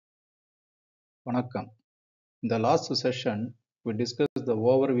Vanakkam. In the last session, we discussed the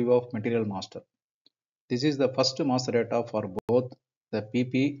overview of material master. This is the first master data for both the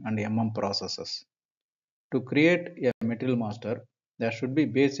PP and MM processes. To create a material master, there should be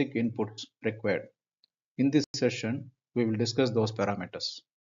basic inputs required. In this session, we will discuss those parameters.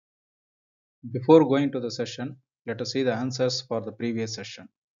 Before going to the session, let us see the answers for the previous session.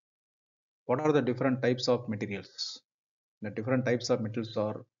 What are the different types of materials? The different types of materials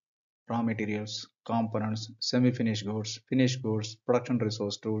are raw materials, components, semi-finished goods, finished goods, production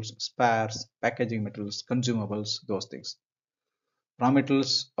resource tools, spares, packaging materials, consumables, those things. Raw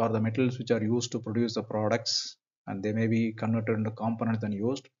materials are the materials which are used to produce the products, and they may be converted into components and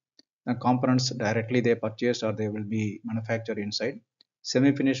used. The components directly they purchased or they will be manufactured inside.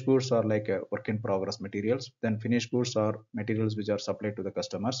 Semi-finished goods are like work in progress materials. Then finished goods are materials which are supplied to the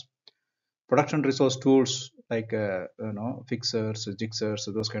customers. Production resource tools like fixers,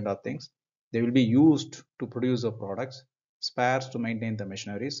 jigsaws, those kind of things, they will be used to produce the products. Spares to maintain the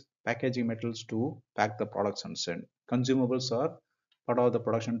machineries, packaging metals to pack the products and send. Consumables are part of the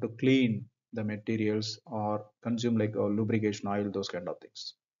production to clean the materials or consume like lubrication oil, those kind of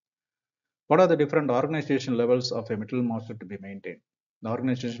things. What are the different organization levels of a material master to be maintained? The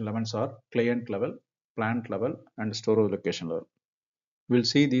organization levels are client level, plant level, and storage location level. We'll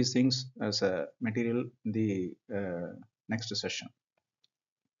see these things as a material in the next session.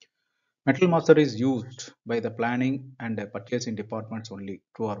 Material master is used by the planning and purchasing departments only.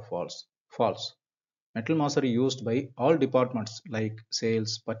 True or false? False. Material master is used by all departments like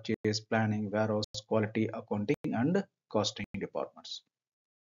sales, purchase, planning, warehouse, quality, accounting, and costing departments.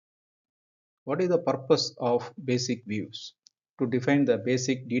 What is the purpose of basic views? To define the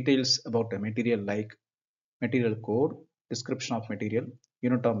basic details about a material like material code, description of material,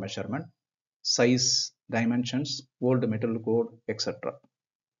 unit of measurement, size, dimensions, old material code, etc.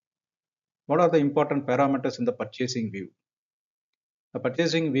 What are the important parameters in the purchasing view? The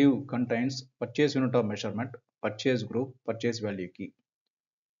purchasing view contains purchase unit of measurement, purchase group, purchase value key.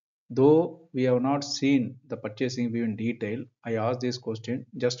 Though we have not seen the purchasing view in detail, I ask this question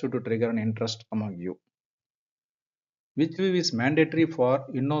just to trigger an interest among you. Which view is mandatory for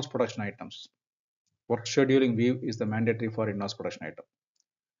in-house production items? Work scheduling view is the mandatory for in-house production item.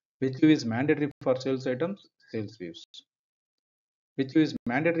 Which view is mandatory for sales items? Sales views. Which view is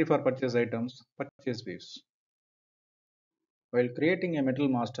mandatory for purchase items? Purchase views. While creating a metal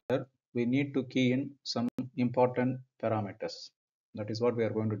master, we need to key in some important parameters. That is what we are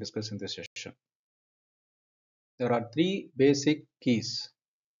going to discuss in this session. There are three basic keys.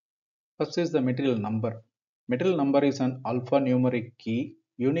 First is the material number. Material number is an alphanumeric key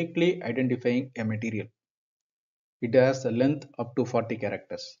uniquely identifying a material. It has a length up to 40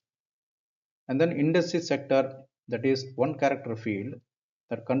 characters. And then industry sector, that is one character field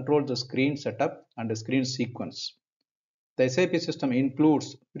that controls the screen setup and the screen sequence. The SAP system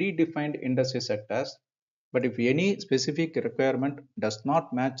includes predefined industry sectors, but if any specific requirement does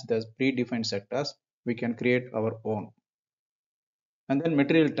not match the predefined sectors, we can create our own. And then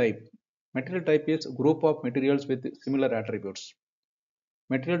material type. Material type is a group of materials with similar attributes.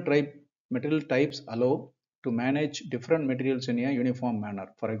 Material types allow to manage different materials in a uniform manner.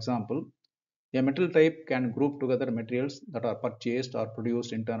 For example, a material type can group together materials that are purchased or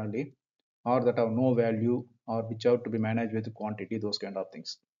produced internally or that have no value or which have to be managed with quantity, those kind of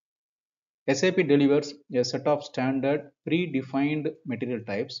things. SAP delivers a set of standard predefined material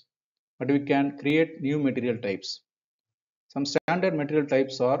types, but we can create new material types. Some standard material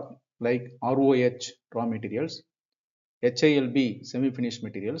types are like ROH raw materials, HILB semi-finished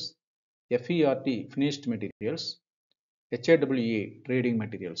materials, FERT finished materials, HAWA trading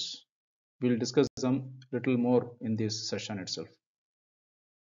materials. We'll discuss them little more in this session itself.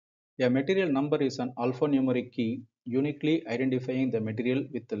 A material number is an alphanumeric key uniquely identifying the material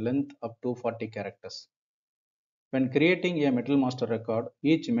with the length up to 40 characters. When creating a material master record,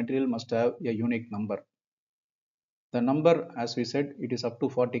 each material must have a unique number. The number, as we said, it is up to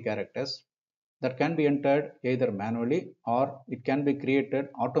 40 characters that can be entered either manually or it can be created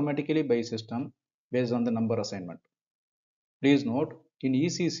automatically by system based on the number assignment. Please note, in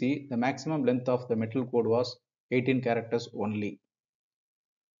ECC, the maximum length of the metal code was 18 characters only.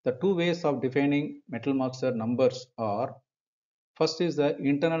 The two ways of defining metal master numbers are, first is the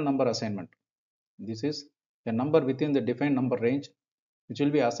internal number assignment. This is a number within the defined number range which will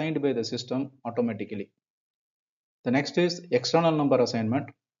be assigned by the system automatically. The next is external number assignment.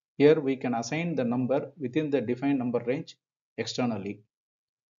 Here we can assign the number within the defined number range externally.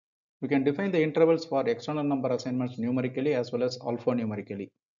 We can define the intervals for external number assignments numerically as well as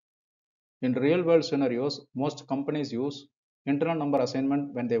alphanumerically. In real world scenarios, most companies use internal number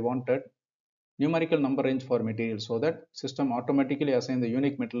assignment when they wanted numerical number range for materials so that system automatically assign the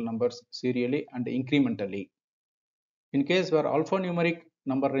unique metal numbers serially and incrementally. In case where alphanumeric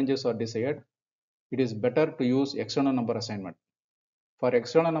number ranges are desired, it is better to use external number assignment. For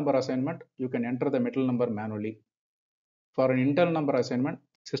external number assignment, you can enter the metal number manually. For an internal number assignment,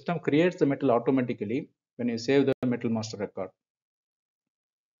 system creates the metal automatically when you save the metal master record.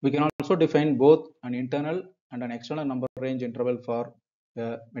 We can also define both an internal and an external number range interval for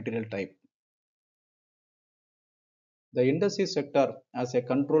the material type. The indices sector has a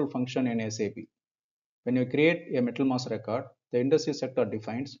control function in SAP. When you create a metal mass record, the indices sector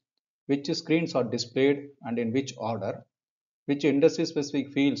defines which screens are displayed and in which order, which indices specific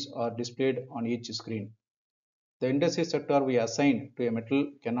fields are displayed on each screen. The indices sector we assign to a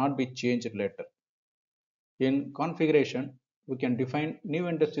metal cannot be changed later. In configuration, we can define new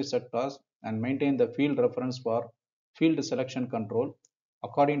indices sectors and maintain the field reference for field selection control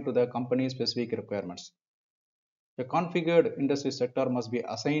according to the company's specific requirements. A configured indices sector must be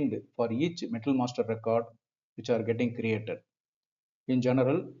assigned for each metal master record which are getting created. In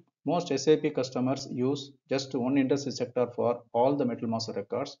general, most SAP customers use just one indices sector for all the metal master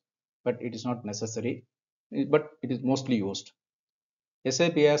records, but it is not necessary, but it is mostly used.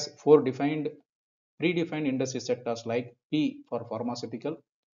 SAP has four predefined indices sectors like P for pharmaceutical,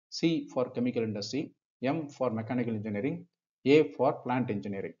 C for chemical industry, M for mechanical engineering, A for plant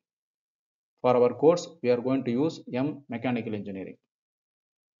engineering. For our course, we are going to use M mechanical engineering.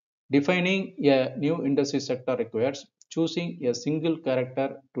 Defining a new indices sector requires choosing a single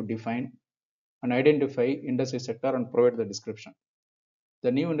character to define and identify indices sector and provide the description.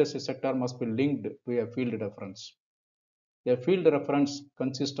 The new indices sector must be linked to a field reference. A field reference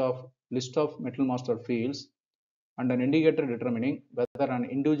consists of list of metal master fields and an indicator determining whether an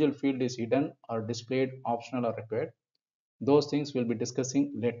individual field is hidden or displayed, optional or required. Those things we'll be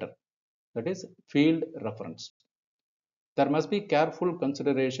discussing later. That is field reference. There must be careful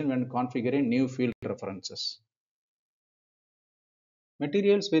consideration when configuring new field references.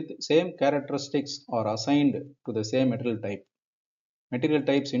 Materials with same characteristics are assigned to the same material type. Material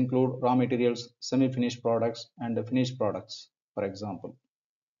types include raw materials, semi-finished products, and finished products, for example.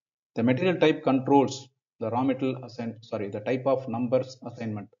 The material type controls the the type of numbers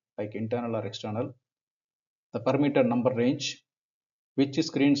assignment, like internal or external, the permitted number range, which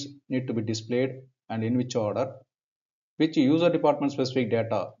screens need to be displayed and in which order, which user department specific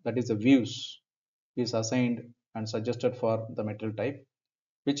data, that is the views, is assigned and suggested for the material type,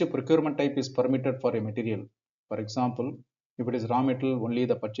 which procurement type is permitted for a material. For example, if it is raw metal, only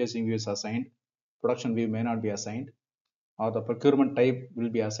the purchasing view is assigned, production view may not be assigned, or the procurement type will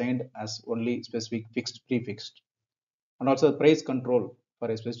be assigned as only specific fixed prefixed, and also the price control for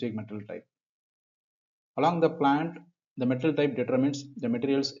a specific material type. Along the plant, the material type determines the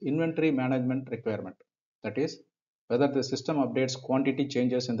material's inventory management requirement. That is, whether the system updates quantity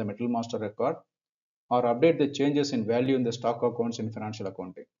changes in the metal master record or update the changes in value in the stock accounts in financial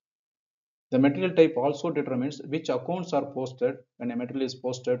accounting. The material type also determines which accounts are posted when a material is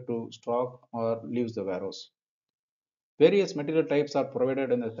posted to stock or leaves the warehouse. Various material types are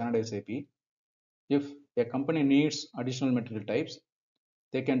provided in the standard SAP. If a company needs additional material types,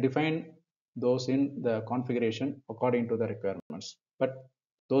 they can define those in the configuration according to the requirements. But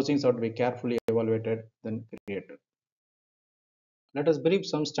those things have to be carefully evaluated then created. Let us brief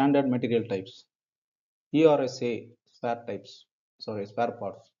some standard material types. ERSA spare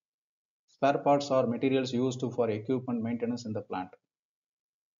parts. Spare parts are materials used for equipment maintenance in the plant.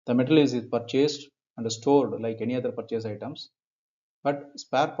 The material is purchased and stored like any other purchase items, but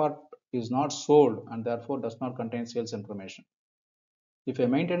spare part is not sold and therefore does not contain sales information. If a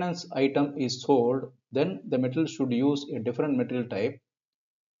maintenance item is sold, then the material should use a different material type,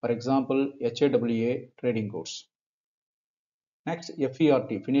 for example, HAWA trading goods. Next,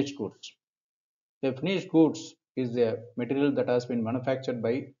 FERT, finished goods. A finished goods is a material that has been manufactured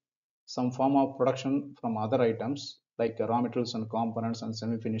by some form of production from other items like raw materials and components and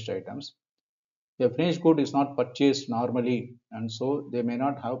semi-finished items. A finished good is not purchased normally and so they may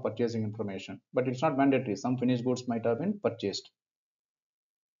not have purchasing information, but it's not mandatory. Some finished goods might have been purchased.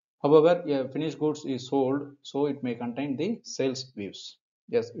 However, a finished goods is sold, so it may contain the sales views.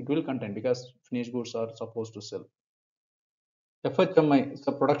 Yes, it will contain because finished goods are supposed to sell. FHMI is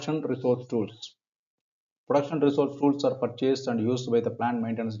the production resource tools. Production resource tools are purchased and used by the plant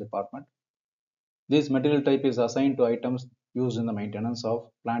maintenance department. This material type is assigned to items used in the maintenance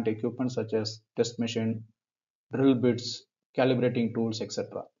of plant equipment such as test machine, drill bits, calibrating tools,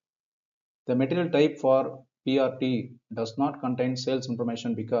 etc. The material type for PRT does not contain sales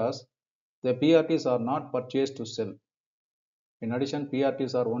information because the PRTs are not purchased to sell. In addition,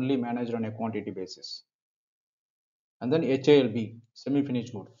 PRTs are only managed on a quantity basis. And then HALB,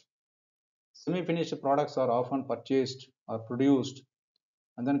 semi-finished goods. Semi-finished products are often purchased or produced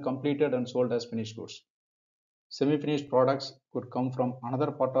and then completed and sold as finished goods. Semi-finished products could come from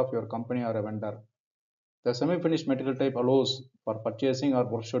another part of your company or a vendor. The semi-finished material type allows for purchasing or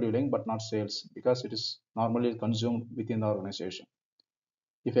work scheduling but not sales because it is normally consumed within the organization.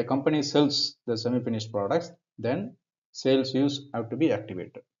 If a company sells the semi-finished products, then sales use have to be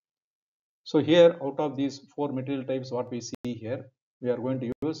activated. So here, out of these four material types, what we see here, we are going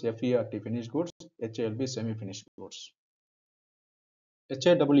to use FERT, finished goods, HALB, semi-finished goods.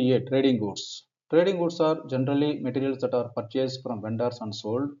 HAWA, trading goods. Trading goods are generally materials that are purchased from vendors and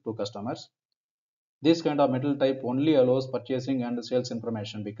sold to customers. This kind of metal type only allows purchasing and sales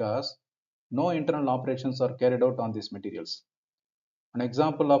information because no internal operations are carried out on these materials. An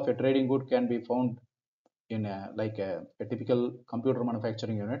example of a trading good can be found in a typical computer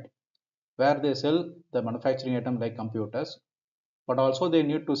manufacturing unit where they sell the manufacturing item like computers, but also they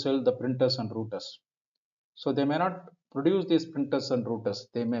need to sell the printers and routers. So they may not produce these printers and routers.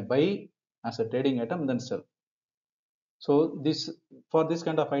 They may buy as a trading item and then sell. So for this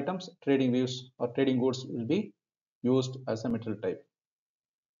kind of items, trading views or trading goods will be used as a material type.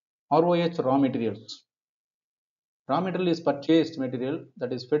 ROH, raw materials. Raw material is purchased material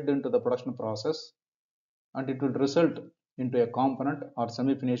that is fed into the production process and it will result into a component or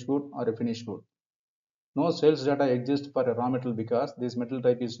semi-finished good or a finished good. No sales data exists for a raw metal because this metal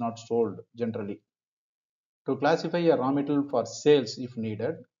type is not sold generally. To classify a raw metal for sales if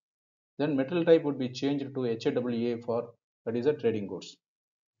needed, then metal type would be changed to HAWA for that is a trading goods.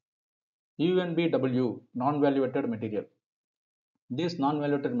 UNBW, non-valuated material. This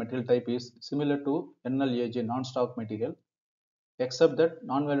non-valuated material type is similar to NLAJ, non-stock material, except that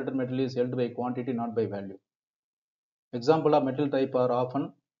non-valuated material is held by quantity, not by value. Example of metal type are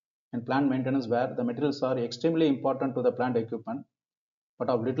often in plant maintenance where the materials are extremely important to the plant equipment but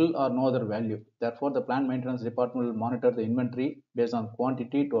of little or no other value. Therefore, the plant maintenance department will monitor the inventory based on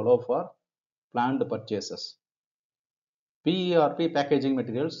quantity to allow for planned purchases. PERP, packaging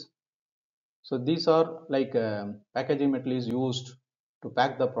materials. So these are like packaging material is used to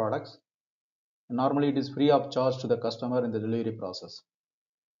pack the products. Normally it is free of charge to the customer in the delivery process.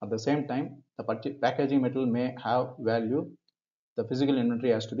 At the same time, the packaging material may have value. The physical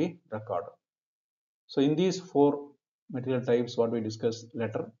inventory has to be recorded. So in these four material types what we discussed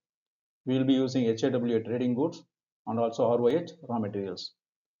later, we will be using HAWA, trading goods, and also ROH, raw materials.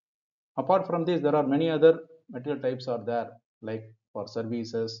 Apart from this, there are many other material types are there like for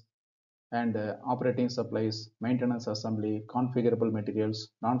services and operating supplies, maintenance assembly, configurable materials,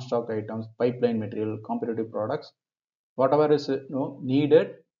 non-stock items, pipeline material, competitive products. Whatever is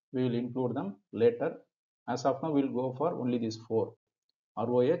needed, we will include them later. As of now, we will go for only these four: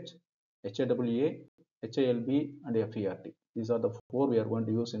 ROH, HAWA, HALB, and FERT. These are the four we are going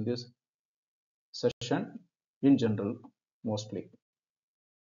to use in this session in general mostly.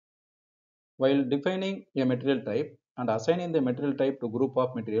 While defining a material type and assigning the material type to group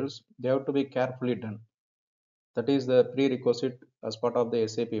of materials, they have to be carefully done. That is the prerequisite as part of the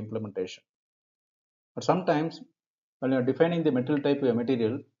SAP implementation. But sometimes when you are defining the material type to a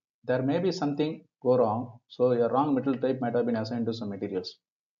material, there may be something go wrong. So a wrong material type might have been assigned to some materials.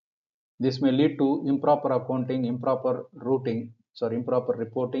 This may lead to improper accounting, improper routing, improper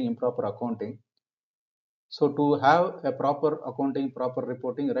reporting, improper accounting. So to have a proper accounting, proper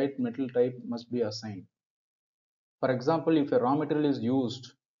reporting, right material type must be assigned. For example, if a raw material is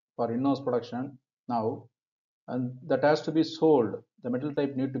used for in-house production now, and that has to be sold, the metal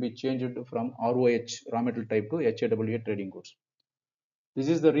type need to be changed from ROH, raw metal type, to HAWA, trading goods. This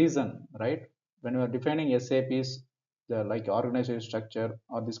is the reason, right? When we are defining SAPs, the like organization structure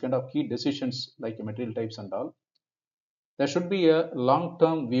or this kind of key decisions like material types and all, there should be a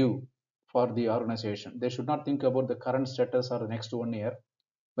long-term view for the organization. They should not think about the current status or the next 1 year,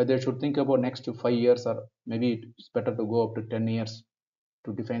 but they should think about next 5 years, or maybe it's better to go up to 10 years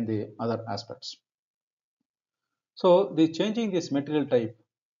to define the other aspects. So the changing this material type,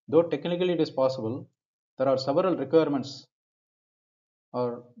 though technically it is possible, there are several requirements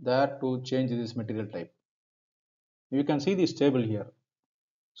are there to change this material type. You can see this table here.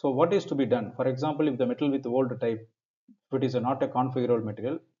 So what is to be done? For example, if the metal with old type, if it is not a configurable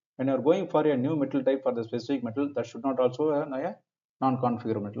material, when you are going for a new metal type for the specific metal, that should not also a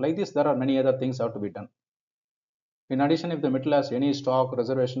non-configurable metal. Like this, there are many other things have to be done. In addition, if the metal has any stock,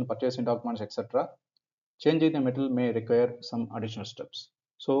 reservation, purchasing documents, etc., changing the metal may require some additional steps.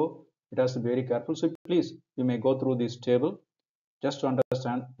 So it has to be very careful. So please, you may go through this table just to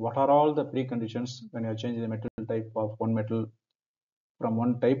understand what are all the preconditions when you are changing the metal type of one metal from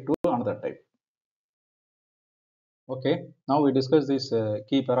one type to another type. Okay, now we discuss these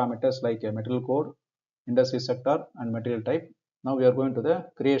key parameters like material code, industry sector, and material type. Now we are going to the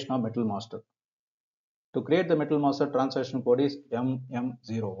creation of metal master. To create the metal master, transaction code is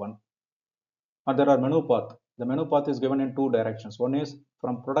MM01. And there are menu path. The menu path is given in two directions. One is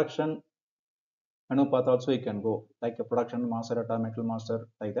from production menu path also you can go, like a production master at a metal master,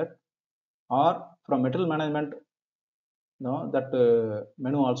 like that, or from metal management, that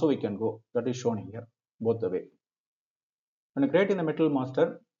menu also we can go. That is shown here, both the way. When creating the metal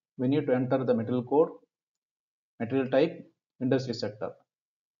master, we need to enter the metal code, material type, industry sector.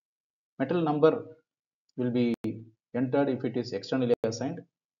 Metal number will be entered if it is externally assigned,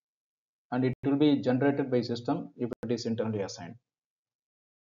 and it will be generated by system if it is internally assigned.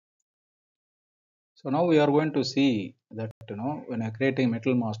 So now we are going to see that when creating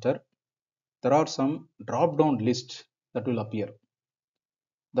metal master, there are some drop down lists that will appear.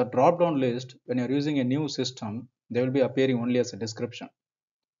 The drop down list, when you are using a new system, they will be appearing only as a description,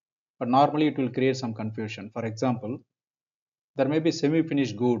 but normally it will create some confusion. For example, there may be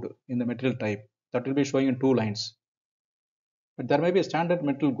semi-finished good in the material type that will be showing in 2 lines, but there may be a standard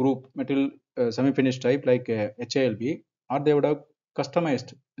metal group, metal semi-finished type like HALB, or they would have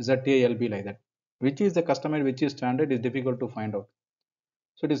customized ZALB like that. Which is the customized, which is standard is difficult to find out.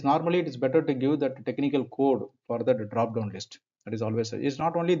 So it is better to give that technical code for that drop down list. That is always, it's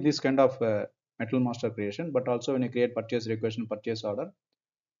not only this kind of metal master creation, but also when you create purchase requisition, purchase order,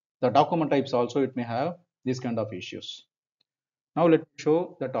 the document types also it may have this kind of issues. Now let me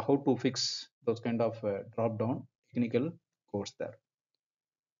show that how to fix those kind of drop down technical codes there.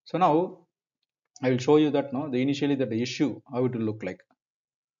 So now I will show you that initially that the issue how it will look like.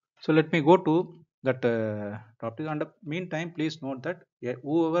 So let me go to that topic. And meantime, please note that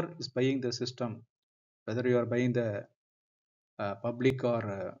whoever is buying the system, whether you are buying the public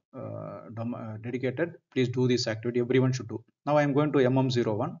or dedicated, please do this activity. Everyone should do. Now I am going to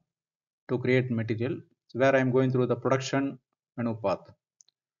MM01 to create material, where I am going through the production menu path,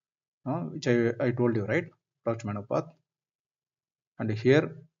 which I told you, right? Production menu path. And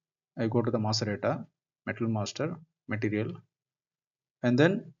here I go to the master data, metal master, material, and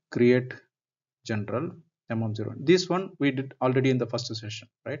then create general MM01. This one we did already in the first session,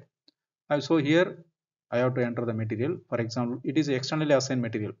 right? So here I have to enter the material. For example, it is externally assigned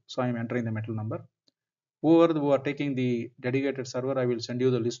material, so I am entering the metal number. Whoever who are taking the dedicated server, I will send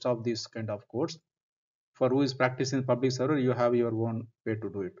you the list of these kind of codes. For who is practicing public server, you have your own way to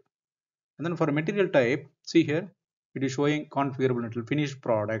do it. And then for material type, see here, it is showing configurable metal, finished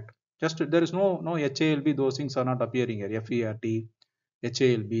product. Just there is no HALB, those things are not appearing here. FERT,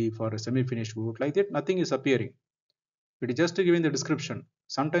 HALB for a semi-finished good, like that, nothing is appearing. It is just giving the description.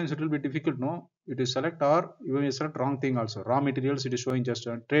 Sometimes it will be difficult, it is select, or even you select wrong thing also. Raw materials, it is showing just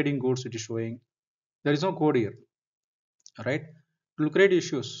trading goods, it is showing. There is no code here, right? It will create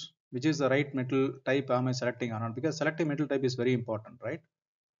issues. Which is the right metal type am I selecting or not? Because selecting metal type is very important, right?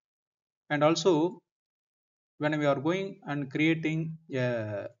 And also, when we are going and creating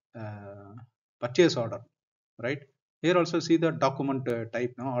a purchase order, right? Here also see the document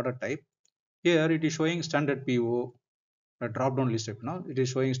type, order type. Here it is showing standard PO, a drop down list type. Now it is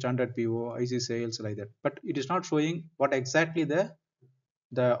showing standard PO, IC sales, like that, but it is not showing what exactly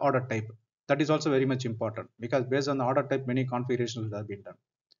the order type. That is also very much important, because based on the order type, many configurations have been done.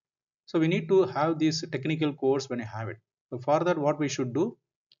 So we need to have these technical codes when you have it. So for that, what we should do,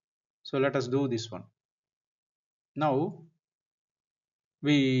 so let us do this one. Now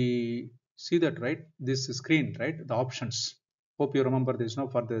we see that, right, this screen, right, the options. Hope you remember this. Now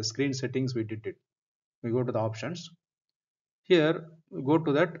for the screen settings we did it. We go to the options. Here we go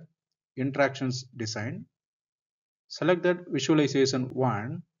to that interactions design, select that visualization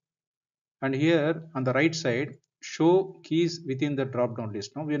 1, and here on the right side show keys within the drop down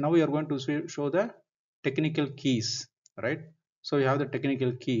list. Now we are going to show the technical keys, right? So you have the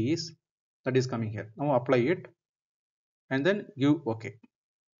technical keys that is coming here. Now apply it and then give OK,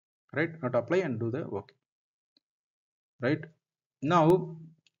 right? Not apply and do the OK, right? Now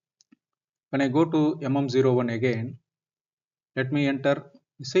when I go to MM01 again, let me enter.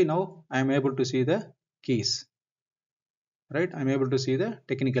 See, now I am able to see the keys, right? I'm able to see the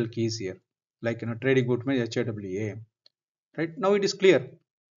technical keys here, like trading good HAWA, right? Now it is clear.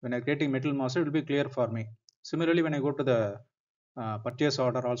 When I'm creating metal master, it will be clear for me. Similarly, when I go to the purchase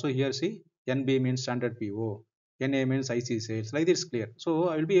order, also here see NB means standard PO, NA means IC sales, like this clear. So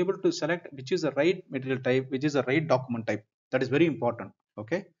I will be able to select which is the right material type, which is the right document type. That is very important.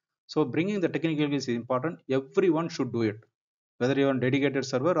 Okay. So bringing the technical keys is important. Everyone should do it, whether you are on dedicated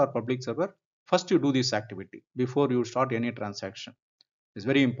server or public server. First you do this activity before you start any transaction. It's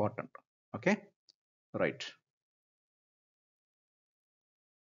very important. Okay, right.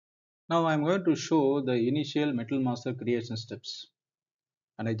 Now I'm going to show the initial metal master creation steps.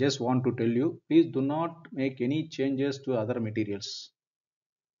 And I just want to tell you, please do not make any changes to other materials,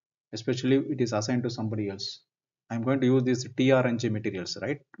 especially if it is assigned to somebody else. I'm going to use these TRNG materials,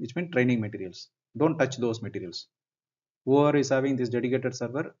 right? Which means training materials. Don't touch those materials. Whoever is having this dedicated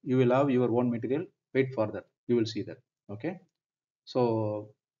server, you will have your own material. Wait for that. You will see that. Okay. So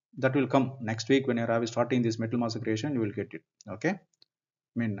that will come next week when you're starting this metal master creation. You will get it. Okay. I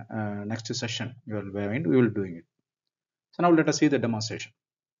mean, next session we will be doing it. So now let us see the demonstration.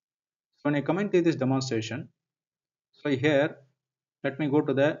 So when I come into this demonstration, so here let me go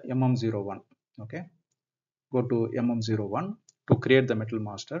to the MM01. Okay, go to MM01 to create the metal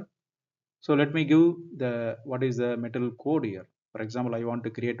master. So let me give the what is the metal code here. For example, I want to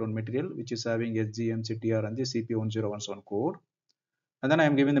create one material which is having SGM, CTR and the CP1017 code, and then I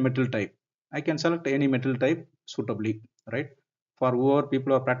am giving the metal type. I can select any metal type suitably, right? For whoever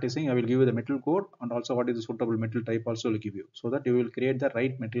people are practicing, I will give you the metal code and also what is the suitable metal type also will give you, so that you will create the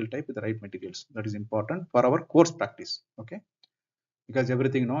right material type with the right materials. That is important for our course practice. Okay, because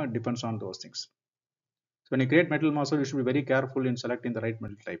everything it depends on those things. So when you create metal master, you should be very careful in selecting the right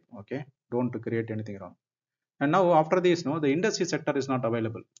metal type. Okay, don't create anything wrong. And now after this, the industry sector is not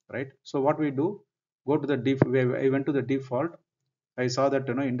available, right? So what we do, go to the I went to the default. I saw that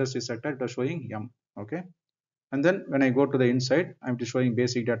industry sector it was showing M. Okay, and then when I go to the inside, I'm showing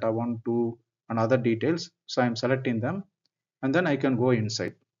basic data 1, 2 and other details. So I'm selecting them, and then I can go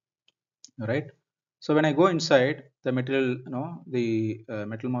inside, right? So when I go inside the material, the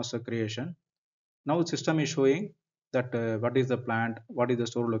metal master creation, now the system is showing that what is the plant, what is the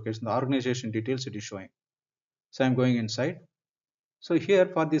store location, the organization details it is showing. So I'm going inside. So here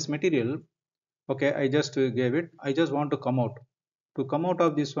for this material, okay, I just gave it. I just want to come out. To come out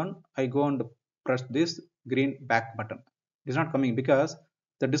of this one, I go and press this green back button. It is not coming because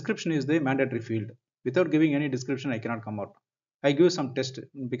the description is the mandatory field. Without giving any description, I cannot come out. I give some test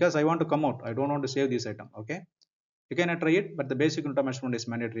because I want to come out. I don't want to save this item. Okay, you can try it, but the basic measurement is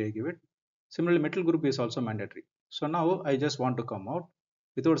mandatory. I give it. Similarly, metal group is also mandatory. So now I just want to come out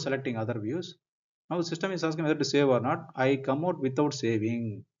without selecting other views. Now the system is asking whether to save or not. I come out without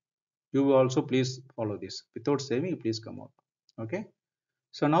saving. You also please follow this. Without saving, please come out. Okay.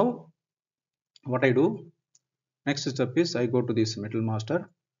 So now what I do, next step is I go to this metal master.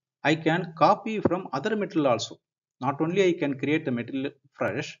 I can copy from other metal also. Not only I can create the metal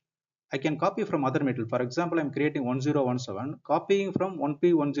fresh, I can copy from other metal. For example, I'm creating 1017, copying from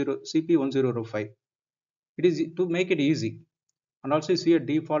 1P10 CP1005. It is to make it easy. And also you see a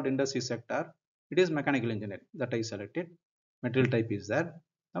default industry sector. It is mechanical engineering that I selected. Material type is there.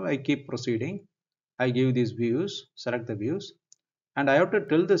 Now I keep proceeding. I give these views, select the views, and I have to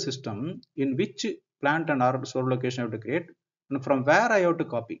tell the system in which plant and or source location I have to create and from where I have to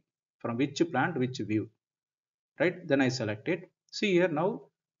copy, from which plant, which view, right? Then I select it. See here now,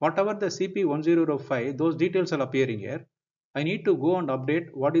 whatever the CP1005, those details are appearing here. I need to go and update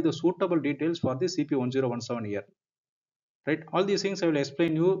what is the suitable details for the CP1017 here, right? All these things I will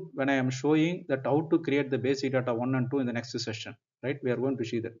explain you when I am showing that how to create the basic data 1 and 2 in the next session, right? We are going to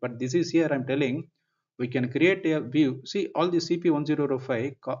see that, but this is here I'm telling we can create a view. See, all the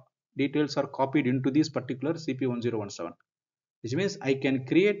CP1005 details are copied into this particular CP1017, which means I can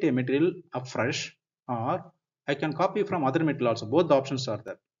create a material afresh, or I can copy from other material also. Both the options are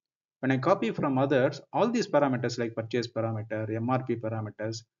there. When I copy from others, all these parameters like purchase parameter, MRP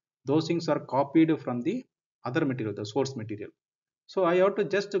parameters, those things are copied from the other material, the source material. So I have to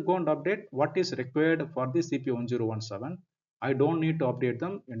just go and update what is required for the CP1017. I don't need to update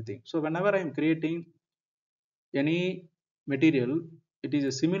them anything. So whenever I am creating any material, it is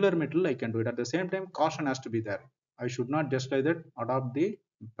a similar material, I can do it. At the same time, caution has to be there. I should not just like that adopt the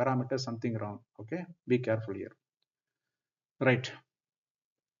parameter something wrong. Okay, be careful here. Right.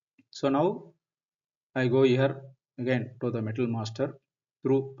 So now I go here again to the metal master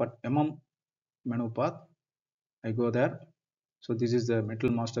through MM menu path. I go there. So this is the metal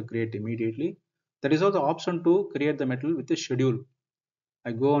master create immediately. There is also option to create the metal with a schedule.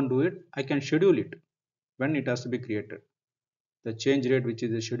 I go and do it. I can schedule it when it has to be created. The change rate which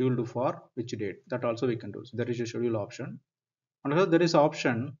is scheduled for which date, that also we can do. So there is a schedule option. And also there is an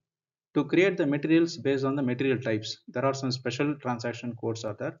option to create the materials based on the material types. There are some special transaction codes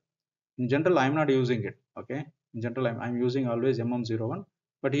are there. In general, I am not using it. Okay. In general, I'm using always MM01.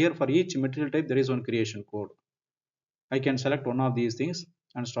 But here for each material type, there is one creation code. I can select one of these things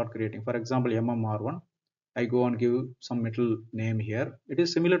and start creating. For example, MMR1. I go and give some metal name here. It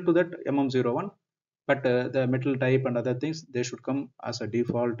is similar to that MM01. but the metal type and other things, they should come as a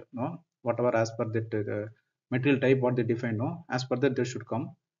default, no, whatever as per that material type what they define, no, as per that they should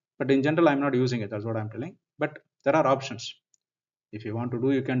come. But in general I'm not using it, that's what I'm telling. But there are options. If you want to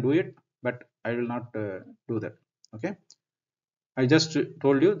do, you can do it, but I will not do that. Okay, I just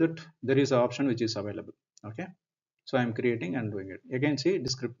told you that there is an option which is available. Okay, so I'm creating and doing it again. See,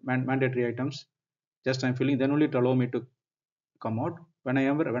 mandatory items, just I'm filling, then only it allow me to come out.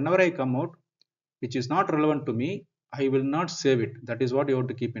 Whenever I come out which is not relevant to me, I will not save it. That is what you have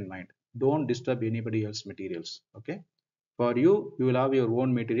to keep in mind. Don't disturb anybody else materials. Okay, for you, you will have your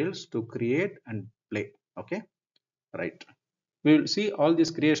own materials to create and play. Okay, right. We will see all these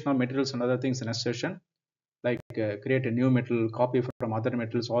creation of materials and other things in a session, like create a new metal, copy from other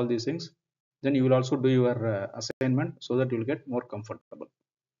metals, all these things. Then you will also do your assignment so that you will get more comfortable.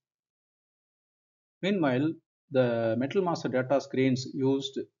 Meanwhile, the metal master data screens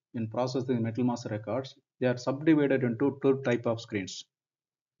used in processing metal master records, they are subdivided into two type of screens.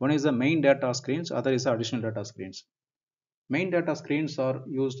 One is the main data screens, other is the additional data screens. Main data screens are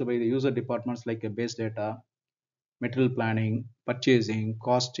used by the user departments like base data, material planning, purchasing,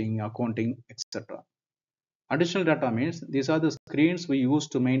 costing, accounting, etc. Additional data means these are the screens we use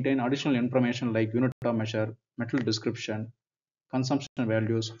to maintain additional information like unit of measure, metal description, consumption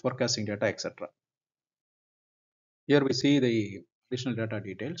values, forecasting data, etc. Here we see the additional data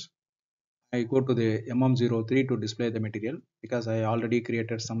details. I go to the MM03 to display the material because I already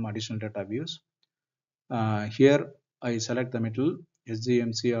created some additional data views. Here I select the metal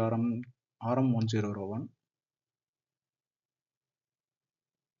SGMC RM1001.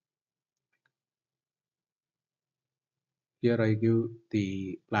 Here I give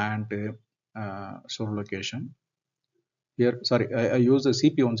the plant source location. Here, sorry, I use the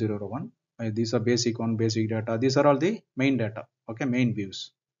CP1001. These are basic one, basic data. These are all the main data. Okay, main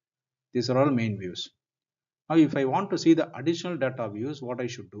views. These are all main views. Now, if I want to see the additional data views, what I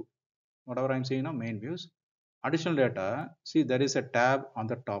should do? Whatever I'm saying now, main views. Additional data, see there is a tab on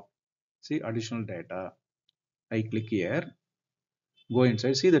the top. See additional data. I click here, go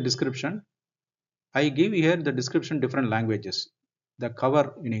inside, see the description. I give here the description different languages. The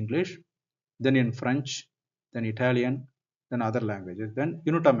cover in English, then in French, then Italian, then other languages, then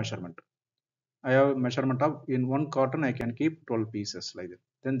unit of measurement. I have measurement of in one carton I can keep 12 pieces like that.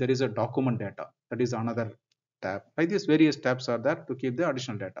 Then there is a document data, that is another tab. Like this various tabs are there to keep the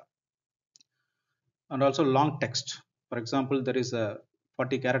additional data. And also long text. For example, there is a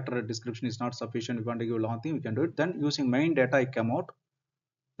 40 character description is not sufficient. If you want to give a long thing, we can do it. Then using main data I come out.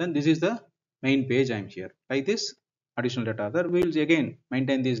 Then this is the main page I'm here. Like this additional data. There we will again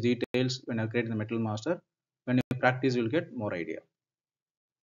maintain these details when I create the metal master. When you practice, you will get more idea.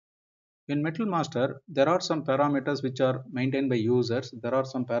 In Metal Master, there are some parameters which are maintained by users. There are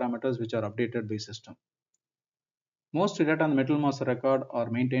some parameters which are updated by system. Most data on the Metal Master record are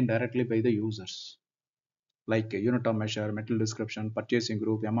maintained directly by the users, like unit of measure, metal description, purchasing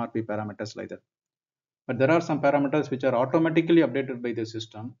group, MRP parameters like that. But there are some parameters which are automatically updated by the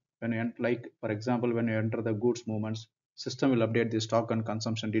system. When you like, for example, when you enter the goods movements, system will update the stock and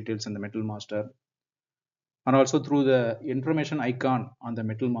consumption details in the Metal Master. And also through the information icon on the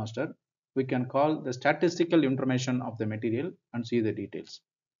metal master, we can call the statistical information of the material and see the details.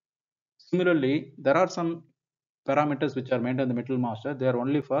 Similarly, there are some parameters which are made on the metal master. They are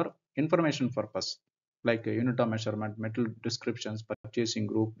only for information purpose, like a unit of measurement, metal descriptions, purchasing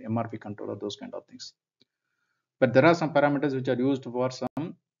group, MRP controller, those kind of things. But there are some parameters which are used for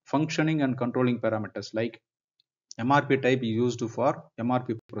some functioning and controlling parameters, like MRP type used for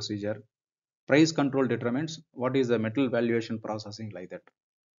MRP procedure. Price control determines what is the metal valuation processing, like that.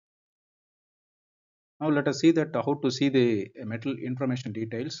 Now let us see that how to see the metal information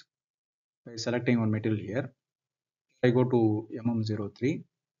details by selecting one metal here. I go to MM03.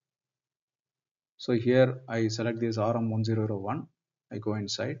 So here I select this RM1001. I go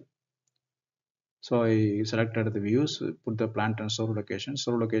inside. So I selected the views, put the plant and source location.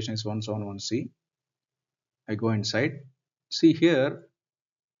 Source location is 171C. I go inside. See here,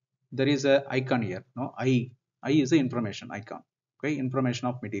 there is a icon here. No, I is the information icon. Okay, information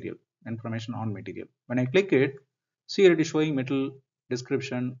of material, information on material. When I click it, see here it is showing metal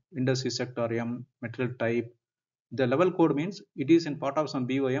description, industry sector M, material type. The level code means it is in part of some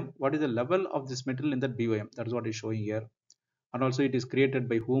BOM. What is the level of this metal in that BOM? That is what is showing here. And also it is created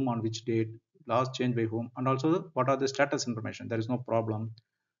by whom on which date, last change by whom, and also what are the status information. There is no problem.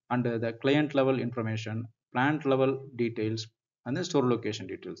 And the client level information, plant level details, and the store location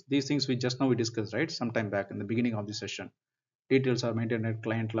details. These things we just now we discussed, right, sometime back in the beginning of the session. Details are maintained at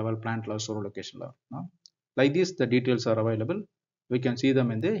client level, plant level, store location level. No? Like this, the details are available. We can see them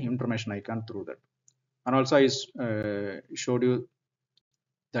in the information icon through that. And also I showed you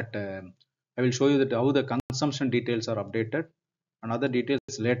that I will show you that how the consumption details are updated and other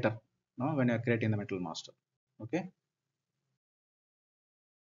details later, when you are creating the metal master. Okay.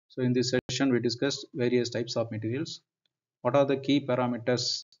 So in this session we discussed various types of materials. What are the key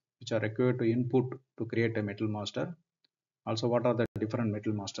parameters which are required to input to create a metal master? Also, what are the different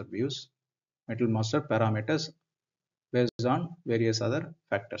metal master views, metal master parameters based on various other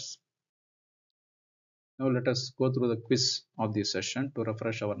factors. Now let us go through the quiz of this session to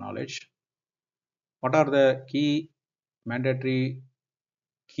refresh our knowledge. What are the key mandatory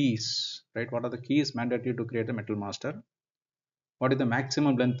keys, right? What are the keys mandatory to create a metal master? What is the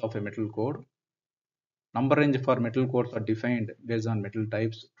maximum length of a metal code? Number range for metal codes are defined based on metal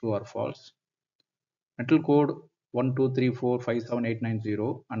types, true or false. Metal code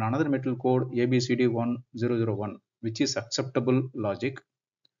 123457890 and another metal code ABCD1001, which is acceptable logic.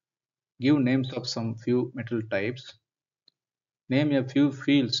 Give names of some few metal types. Name a few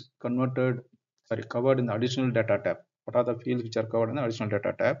fields covered in the additional data tab. What are the fields which are covered in the additional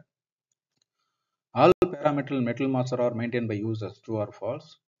data tab? All parameter metal master are maintained by users, true or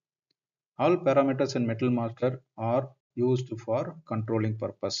false. All parameters in metal master are used for controlling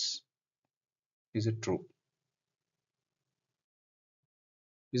purpose. Is it true?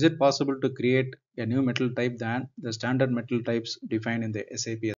 Is it possible to create a new metal type than the standard metal types defined in the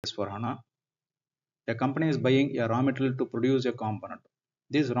SAP S/4HANA? A company is buying a raw material to produce a component.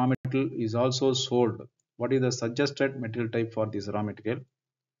 This raw material is also sold. What is the suggested material type for this raw material?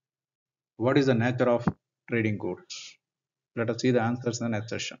 What is the nature of trading goods? Let us see the answers in the next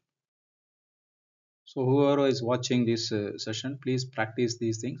session. So whoever is watching this session, please practice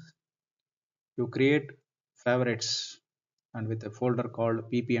these things. You create favorites and with a folder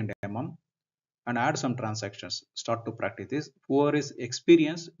called PP and MM and add some transactions. Start to practice this. Whoever is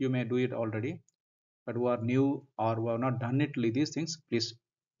experienced, you may do it already, but who are new or who have not done it these things, please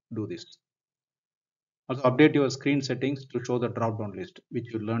do this. Also update your screen settings to show the drop down list which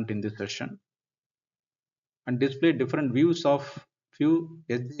you learned in this session, and display different views of few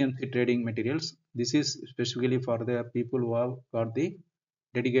SGMC trading materials. This is specifically for the people who have got the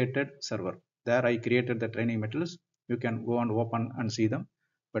dedicated server. There I created the training materials. You can go and open and see them,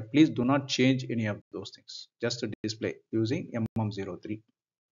 but please do not change any of those things. Just display using MM03.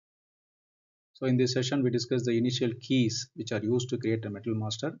 So in this session we discuss the initial keys which are used to create a metal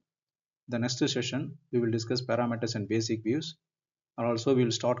master. The next session we will discuss parameters and basic views, and also we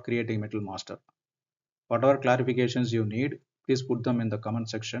will start creating metal master. Whatever clarifications you need, please put them in the comment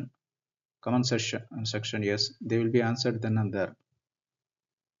section. Yes, they will be answered then and there.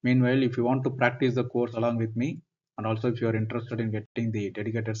 Meanwhile, if you want to practice the course along with me, and also if you are interested in getting the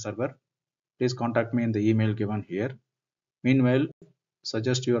dedicated server, please contact me in the email given here. Meanwhile,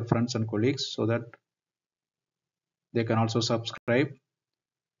 suggest your friends and colleagues so that they can also subscribe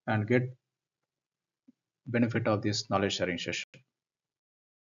and get benefit of this knowledge sharing session.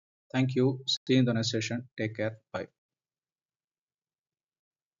 Thank you. See you in the next session. Take care. Bye.